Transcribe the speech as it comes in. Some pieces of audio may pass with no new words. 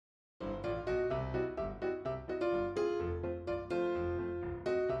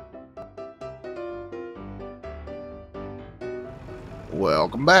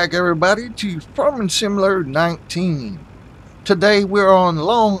Welcome back, everybody, to Farming Simulator 19. Today we're on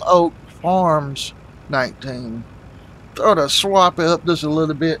Long Oak Farms 19. Thought I'd swap it up just a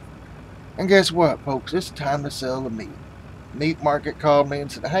little bit. And guess what, folks? It's time to sell the meat. Meat market called me and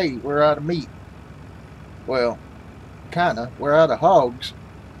said, hey, we're out of meat. Well, kinda. We're out of hogs.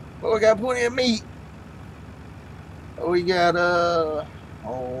 But we got plenty of meat. We got,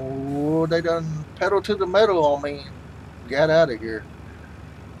 they done pedal to the metal on me. Got out of here.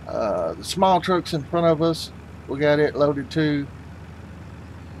 The small truck's in front of us. We got it loaded too.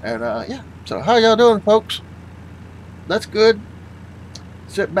 And yeah, so how y'all doing, folks? That's good.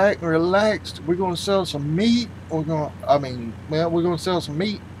 Sit back and relax. We're gonna sell some meat. We're gonna sell some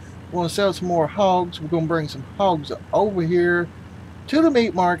meat. We're gonna sell some more hogs. We're gonna bring some hogs over here to the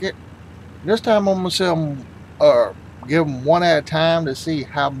meat market. This time I'm gonna sell them, give them one at a time to see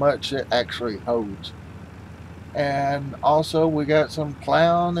how much it actually holds. And also we got some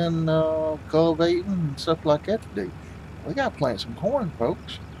plowing and cultivating and stuff like that to do. We got to plant some corn,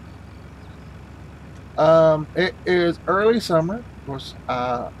 folks. It is early summer. Of course,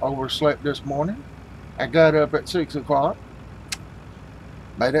 I overslept this morning. I got up at 6 o'clock.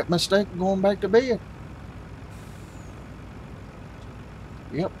 Made that mistake of going back to bed.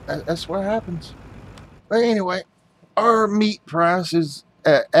 Yep, that's what happens. But anyway, our meat price is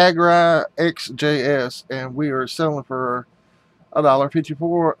at AgriXJS, and we are selling for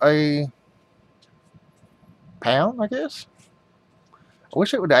 $1.54 a pound, I guess. I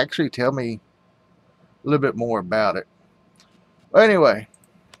wish it would actually tell me a little bit more about it. But anyway,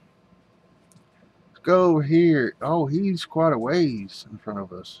 let's go over here. Oh, he's quite a ways in front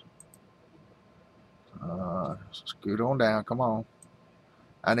of us. Scoot on down. Come on.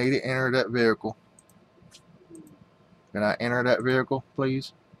 I need to enter that vehicle. Can I enter that vehicle,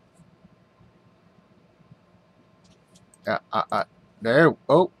 please? There.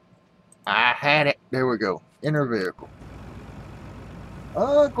 Oh, I had it. There we go. Enter vehicle.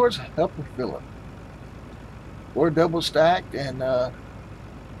 Of course, helper Philip. We're double stacked, and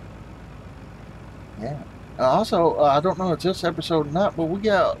yeah. Also, I don't know if it's this episode or not, but we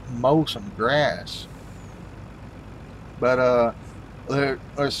got to mow some grass. But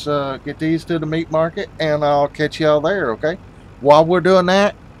let's get these to the meat market, and I'll catch y'all there, okay? While we're doing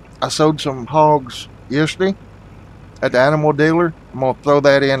that, I sold some hogs yesterday at the animal dealer. I'm going to throw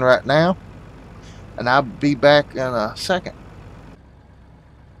that in right now, and I'll be back in a second.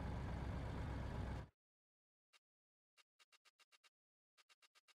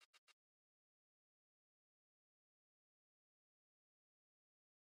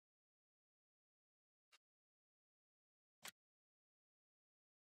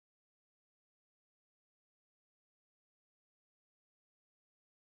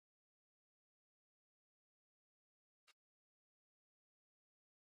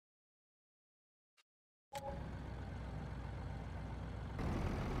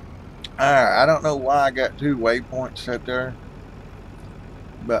 Alright, I don't know why I got 2 waypoints set there,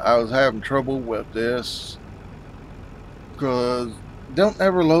 but I was having trouble with this because don't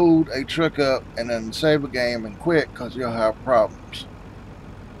ever load a truck up and then save a game and quit because you'll have problems.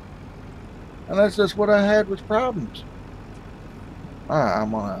 And that's just what I had was problems. Alright,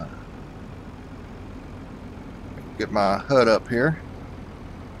 I'm gonna get my HUD up here.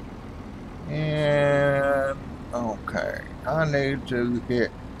 And okay, I need to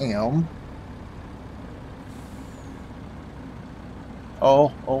hit M.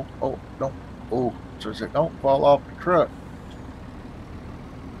 Oh, don't, oh, so it don't fall off the truck.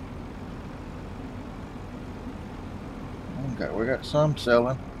 Okay, we got some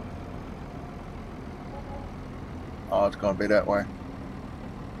selling. Oh, it's gonna be that way.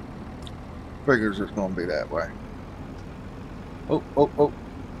 Figures it's gonna be that way. Oh.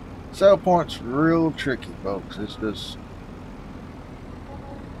 Sell point's real tricky, folks. It's just,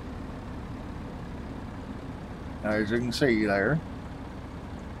 as you can see there,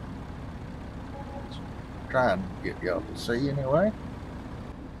 trying to get y'all to see anyway.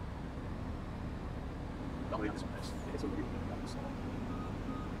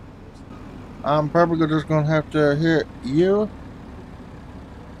 I'm probably just gonna have to hit you,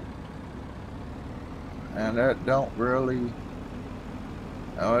 and that don't really.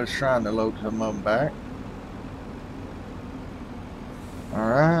 I was trying to load some of them back.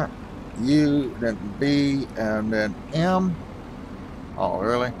 Alright. U, then B, and then M. Oh,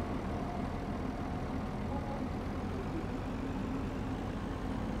 really?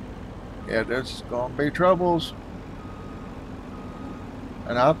 Yeah, this is going to be troubles.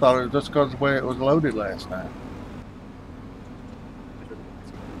 And I thought it was just because of the way it was loaded last night.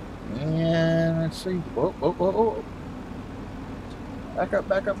 And let's see. Oh. Back up,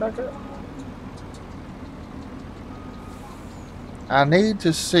 back up, back up. I need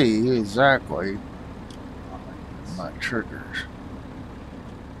to see exactly my triggers.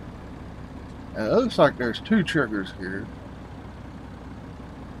 And it looks like there's 2 triggers here.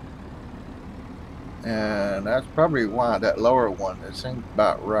 And that's probably why that lower one, it seems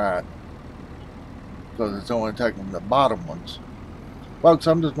about right. Because it's only taking the bottom ones. Folks,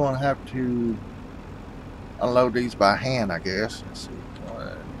 I'm just going to have to unload these by hand, I guess. Let's see.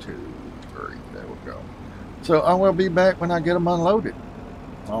 1, 2, 3. There we go. So I will be back when I get them unloaded.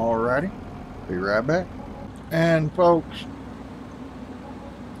 Alrighty. Be right back. And folks,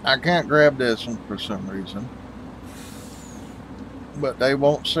 I can't grab this one for some reason. But they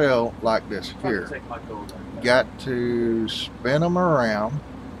won't sell like this here. Got to spin them around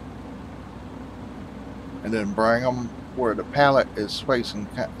and then bring them where the pallet is facing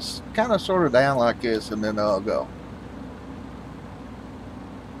kind of sort of down like this, and then they'll go.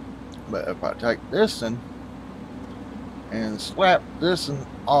 But if I take this one and slap this one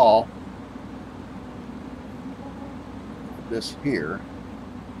off this here,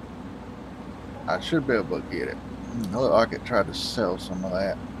 I should be able to get it. Look, I could try to sell some of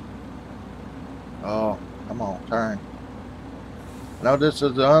that. Oh, come on, turn. I know this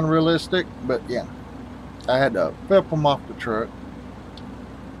is unrealistic, but yeah. I had to flip them off the truck.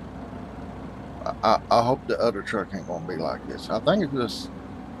 I hope the other truck ain't gonna be like this. I think it's just...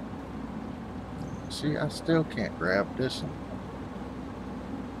 See, I still can't grab this one.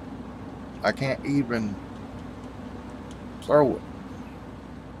 I can't even throw it.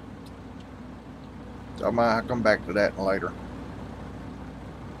 So I might come back to that later.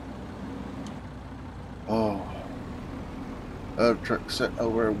 Oh, other truck sitting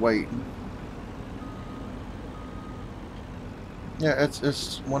over there waiting. Yeah,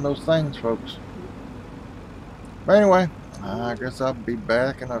 it's one of those things, folks. But anyway, I guess I'll be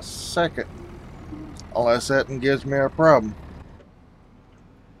back in a second, unless that one gives me a problem.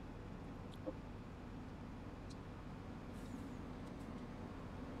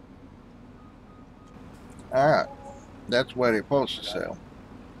 Alright, that's where they're supposed to sell.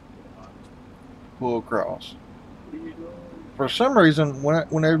 Pull across. For some reason,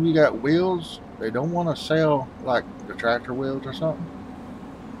 whenever you got wheels, they don't want to sell like the tractor wheels or something.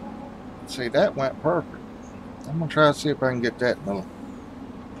 See, that went perfect. I'm going to try to see if I can get that little.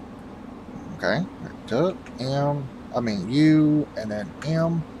 Okay, it took U, and then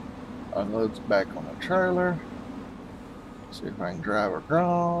M. Unloads back on the trailer. See if I can drive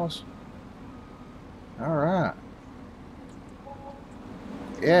across. Alright.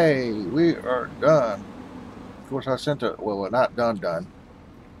 Yay, we are done. Of course, I sent it. Well, we're not done. Got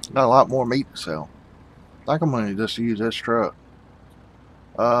a lot more meat to sell. I think I'm going to just use this truck.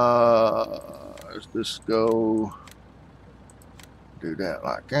 Let's just go do that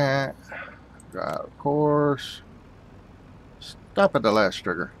like that. Drive course. Stop at the last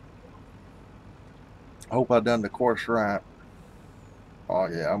trigger. Hope I done the course right. Oh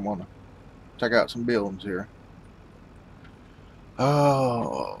yeah, I'm gonna check out some buildings here.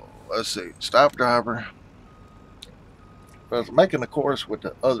 Oh, let's see. Stop driver. I was making the course with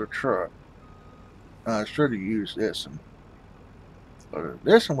the other truck. I should have used this one. But if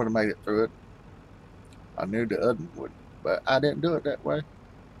this one would have made it through it, I knew the other one would. But I didn't do it that way.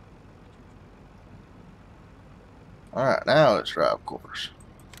 Alright, now let's drive course.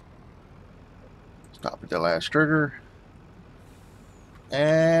 Stop at the last trigger.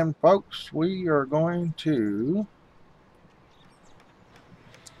 And folks, we are going to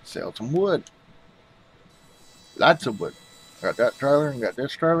sell some wood. Lots of wood. Got that trailer and got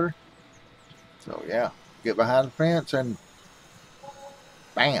this trailer. So yeah, get behind the fence and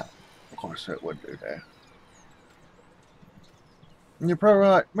bam. Of course that would do that. And you're probably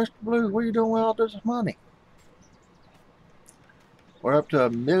like, Mr. Blue, what are you doing with all this money? We're up to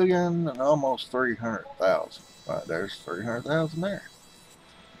 $1 million and almost 300,000. Right, there's 300,000 there.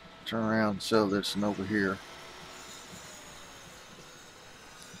 Turn around and sell this one over here.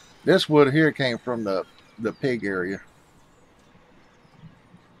 This wood here came from the pig area.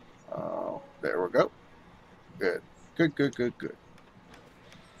 There we go. Good. Good.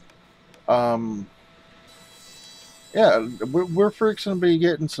 Yeah, we're fixing to be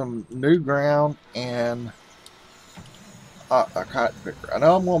getting some new ground and a cotton picker. I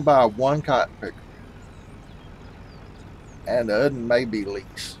know I'm going to buy one cotton picker. And the other may be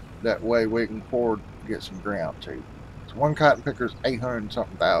leased. That way we can afford to get some ground too. So one cotton picker is 800 and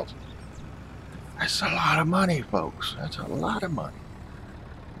something thousand. That's a lot of money, folks. That's a lot of money.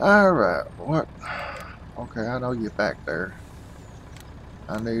 Alright, what? Okay, I know you're back there.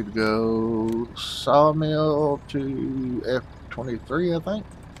 I need to go sawmill to 23, I think.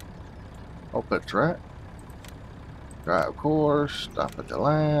 Hope that's right. Drive course, stop at the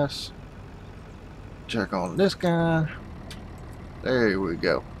last. Check on this guy. There we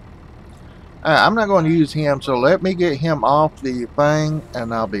go. I'm not going to use him, so let me get him off the thing,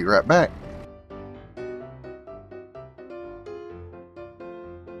 and I'll be right back.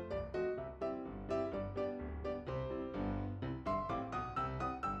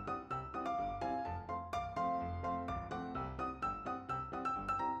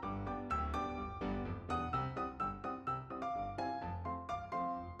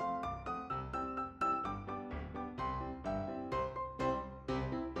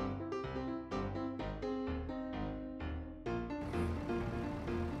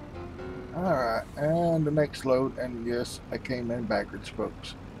 Alright, and the next load, and yes, I came in backwards,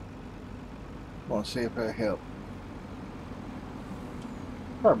 folks. Want to see if that helped.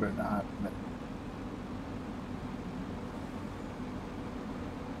 Probably not. But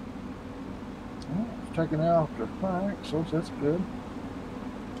well, it's taking out the flank, so that's good.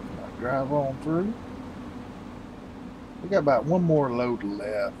 I'll drive on through. We got about one more load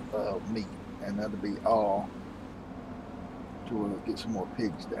left of meat, and that'll be all. So we'll get some more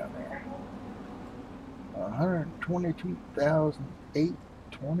pigs down there.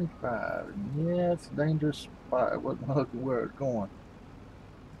 122,825. Yeah, it's a dangerous spot. I wasn't looking where it's going.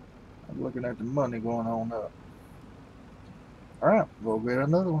 I'm looking at the money going on up. Alright, we'll get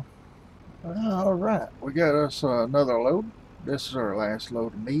another one. Alright, we got us another load. This is our last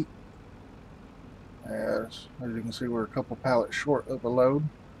load of meat. As you can see, we're a couple pallets short of a load.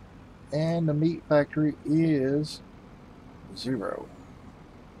 And the meat factory is 0.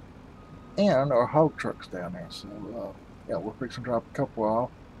 And our hog truck's down there. So, yeah, we're fixing to drop a couple off.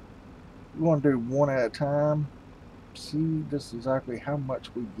 We want to do one at a time. See just exactly how much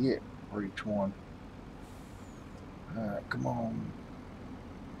we get for each one. Alright, come on.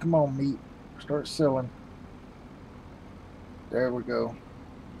 Come on, meat. Start selling. There we go.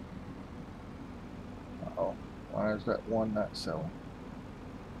 Uh-oh. Why is that one not selling?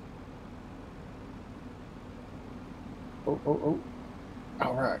 Oh.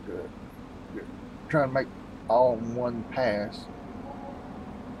 Alright, good. Trying to make all in one pass.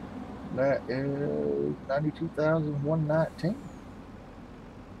 That is 92,119.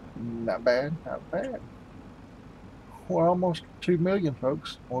 Not bad, not bad. We're almost 2 million,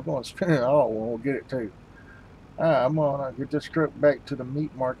 folks. We're going to spend it all when we'll get it too. I'm going to get this truck back to the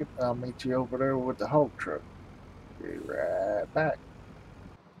meat market. I'll meet you over there with the hog truck. Be right back.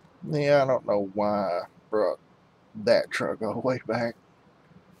 Yeah, I don't know why I brought that truck all the way back.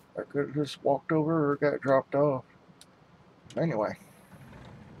 I could have just walked over or got dropped off. Anyway.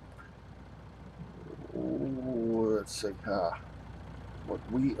 Let's see.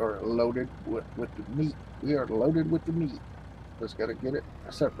 We are loaded with the meat. We are loaded with the meat. Just got to get it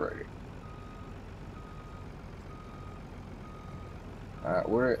separated. Alright,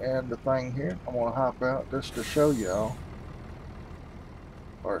 we're in the thing here. I'm going to hop out just to show y'all.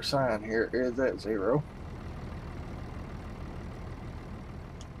 Our sign here is at 0.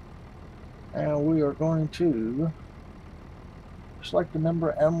 And we are going to select the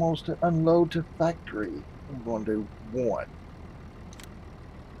number of animals to unload to factory. I'm going to do 1.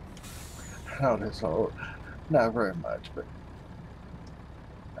 Oh, that's all. Not very much, but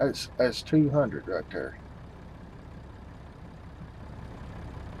that's 200 right there.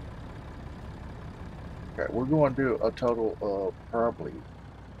 Okay, we're going to do a total of probably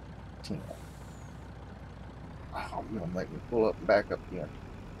 10. Oh, you're going to make me pull up and back up again.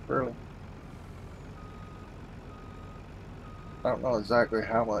 Really? I don't know exactly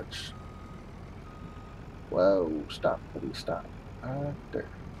how much. Whoa, stop, please stop. Right there.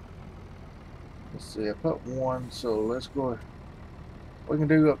 Let's see, I put 1, so let's go. We can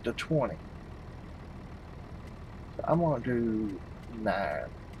do up to 20. So I'm going to do 9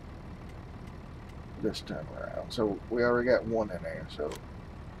 this time around. So we already got 1 in there, so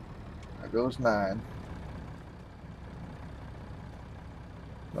that goes 9.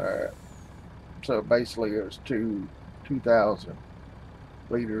 Alright. So basically it was 2,000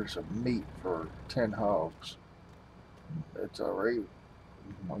 liters of meat for 10 hogs. It's already,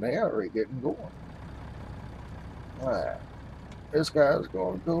 well, they already getting going. Alright, this guy's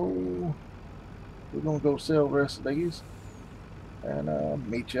gonna go, we're gonna go sell the rest of these and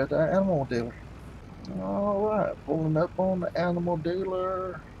meet you at the animal dealer. Alright, pulling up on the animal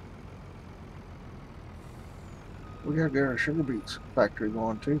dealer. We gotta get our sugar beets factory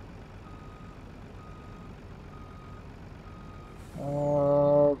going too.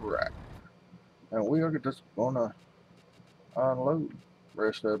 Alright. And we are just gonna unload the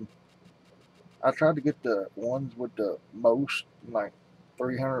rest of them. I tried to get the ones with the most, like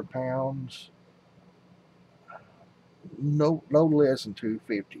 300 pounds. No less than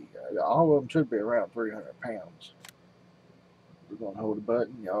 250. All of them should be around 300 pounds. We're going to hold the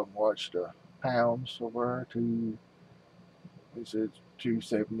button. Y'all can watch the pounds over to, this is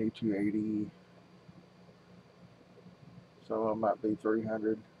 270, 280. So it might be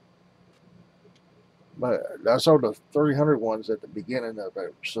 300. But I saw the 300 ones at the beginning of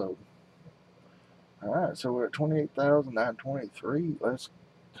it. So, all right. So we're at 28,923. Let's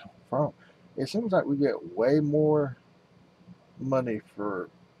from. It seems like we get way more money for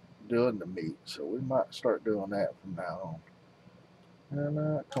doing the meat. So we might start doing that from now on.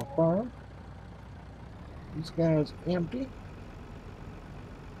 And confirm. This guy's empty.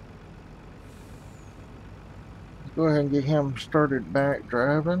 Let's go ahead and get him started back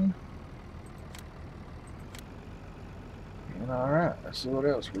driving. And alright, let's see what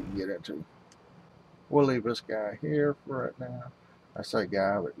else we can get into. We'll leave this guy here for right now. I say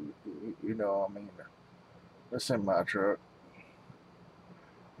guy, but you know, I mean, this in my truck.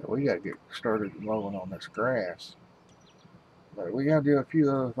 We gotta get started mowing on this grass. But we gotta do a few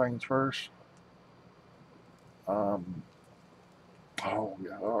other things first. Oh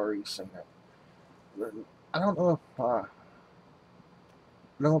yeah, I've already seen it. I don't know if I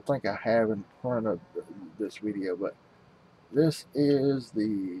don't think I have in front of this video, but this is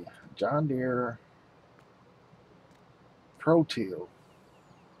the John Deere Pro Till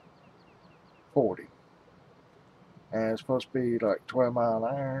 40. And it's supposed to be like 12 mile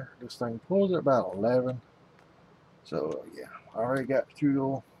an hour. This thing pulls at about 11. So yeah, I already got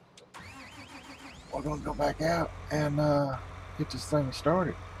fuel. We're gonna go back out and get this thing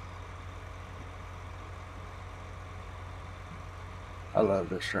started. I love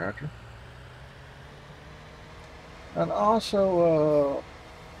this tractor. And also,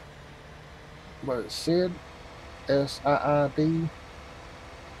 what is Sid, SIID,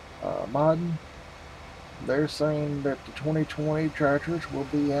 modding. They're saying that the 2020 tractors will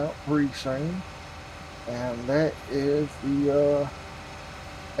be out pretty soon. And that is the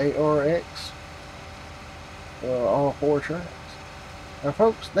ARX, all 4 tracks. Now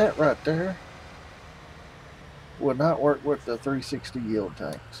folks, that right there would not work with the 360 yield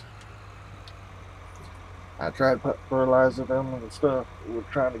tanks. I tried to put fertilizer them and stuff. We're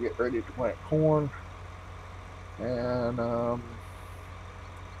trying to get ready to plant corn and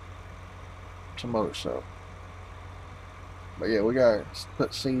some other stuff. But yeah, we gotta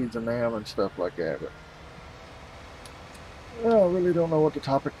put seeds in them and stuff like that. But I really don't know what the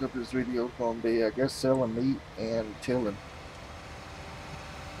topic of this video is going to be. I guess selling meat and tilling.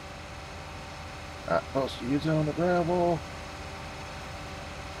 Not supposed to use it on the gravel.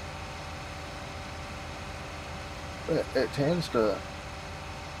 But it tends to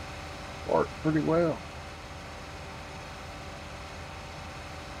work pretty well.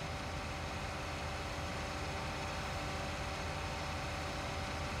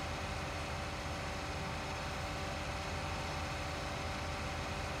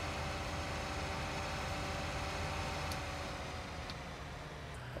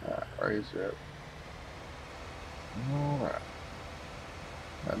 Raise it. Alright.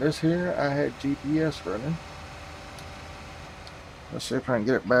 Now this here, I had GPS running. Let's see if I can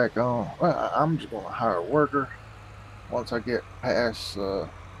get it back on. Well, I'm just going to hire a worker once I get past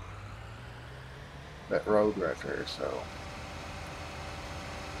that road right there. So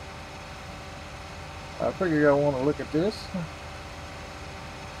I figure y'all want to look at this.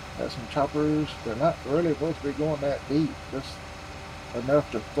 Got some choppers. They're not really supposed to be going that deep. Just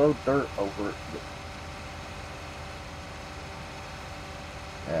enough to throw dirt over it. But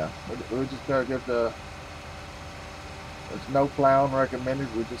yeah, we just gotta get the. There's no plowing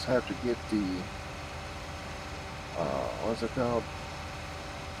recommended. We just have to get the. What's it called?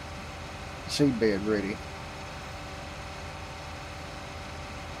 Seedbed ready.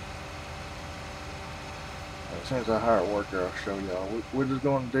 As soon as I hire a worker, I'll show y'all. We're just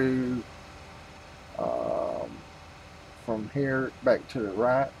going to do. From here back to the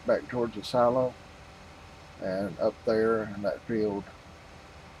right, back towards the silo, and up there in that field.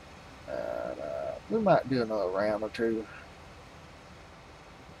 And we might do another round or two.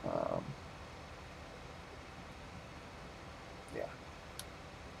 Yeah,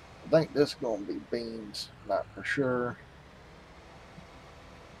 I think this is going to be beans, not for sure.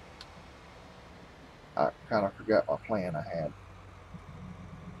 I kind of forgot my plan I had.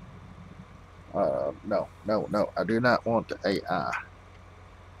 No, I do not want the AI.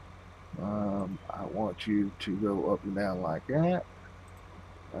 I want you to go up and down like that.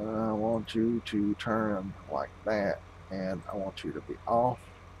 And I want you to turn like that. And I want you to be off.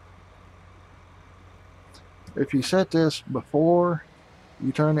 if you set this before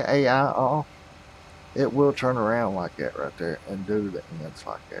you turn the AI off, it will turn around like that right there and do the ends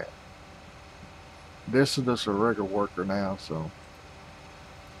like that. This is just a regular worker now, so.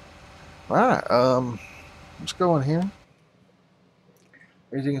 Alright, let's go in here.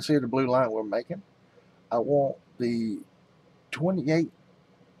 As you can see, the blue line we're making. I want the 28,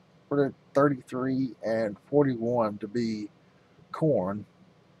 33, and 41 to be corn.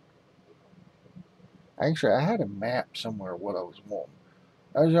 Actually, I had a map somewhere of what I was wanting.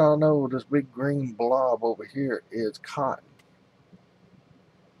 As y'all know, this big green blob over here is cotton.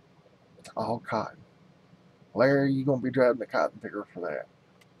 It's all cotton. Larry, you're going to be driving the cotton picker for that.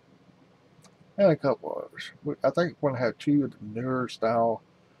 And a couple others. I think we're going to have 2 of the newer style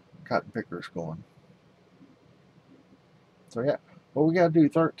cotton pickers going. So yeah, but we got to do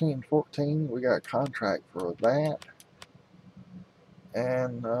 13, 14. We got a contract for that.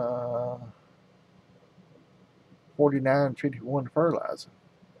 And 49, 51 fertilizer.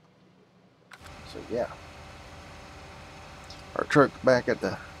 So yeah, our truck's back at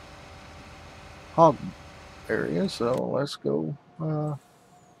the hog area, so let's go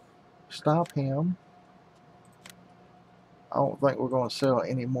stop him. I don't think we're going to sell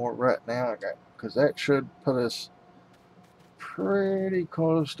any more right now, because that should put us pretty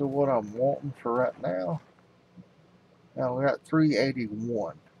close to what I'm wanting for right now. Now we got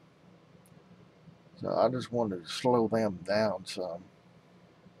 381, so I just wanted to slow them down some.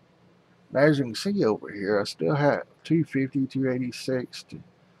 Now, as you can see over here, I still have 250, 286,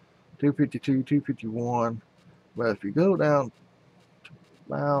 252, 251. But if you go down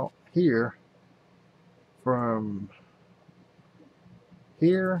about here, from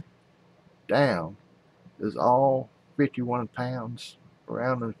here down is all 51 pounds,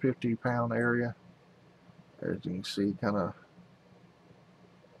 around the 50-pound area. As you can see, kind of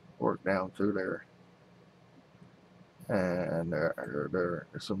work down through there. And there are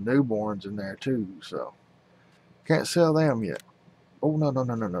some newborns in there too, so can't sell them yet. Oh, no.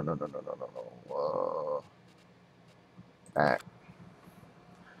 Back.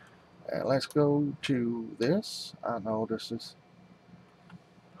 And let's go to this. I know this is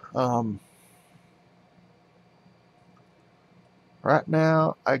right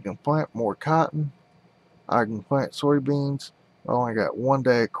now I can plant more cotton. I can plant soybeans. I only got 1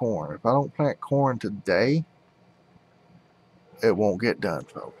 day of corn. If I don't plant corn today, it won't get done,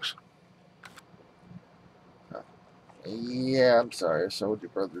 folks. Yeah, I'm sorry. I sold you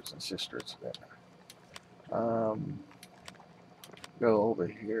brothers and sisters. Go over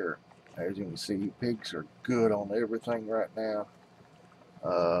here. As you can see, pigs are good on everything right now.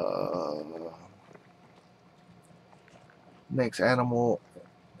 Next animal,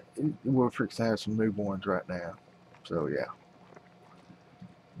 we're fixing to have some newborns right now. So yeah,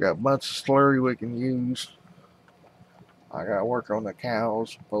 got a bunch of slurry we can use. I got to work on the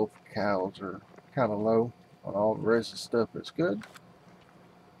cows. Both cows are kind of low. On all the rest of the stuff, it's good.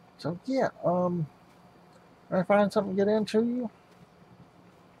 So yeah, I find something to get into.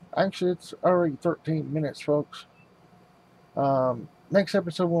 Actually, it's already 13 minutes, folks. Next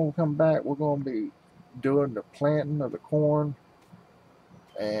episode when we come back, we're going to be doing the planting of the corn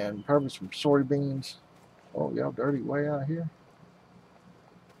and probably some soybeans. Oh, y'all dirty way out here.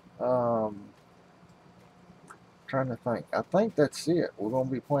 Trying to think. I think that's it. We're going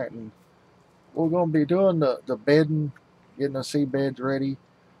to be planting. We're going to be doing the bedding, getting the seed beds ready,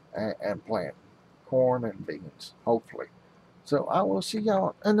 and planting corn and beans, hopefully. So I will see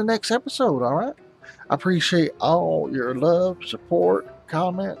y'all in the next episode, all right? I appreciate all your love, support,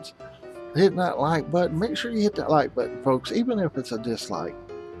 comments. Hitting that like button. Make sure you hit that like button, folks, even if it's a dislike.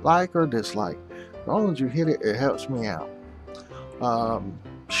 Like or dislike. As long as you hit it, it helps me out.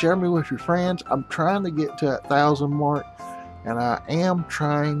 Share me with your friends. I'm trying to get to that 1,000 mark, and I am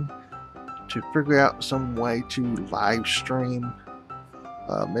trying to figure out some way to live stream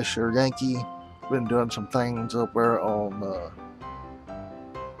Mr. Yankee. Been doing some things up there on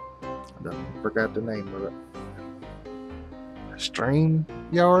I forgot the name of it.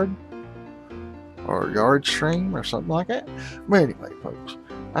 StreamYard or Yard Stream or something like that. But anyway, folks,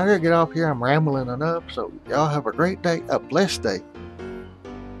 I gotta get off here. I'm rambling enough. So y'all have a great day, a blessed day.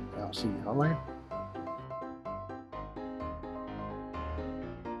 I'll see y'all later.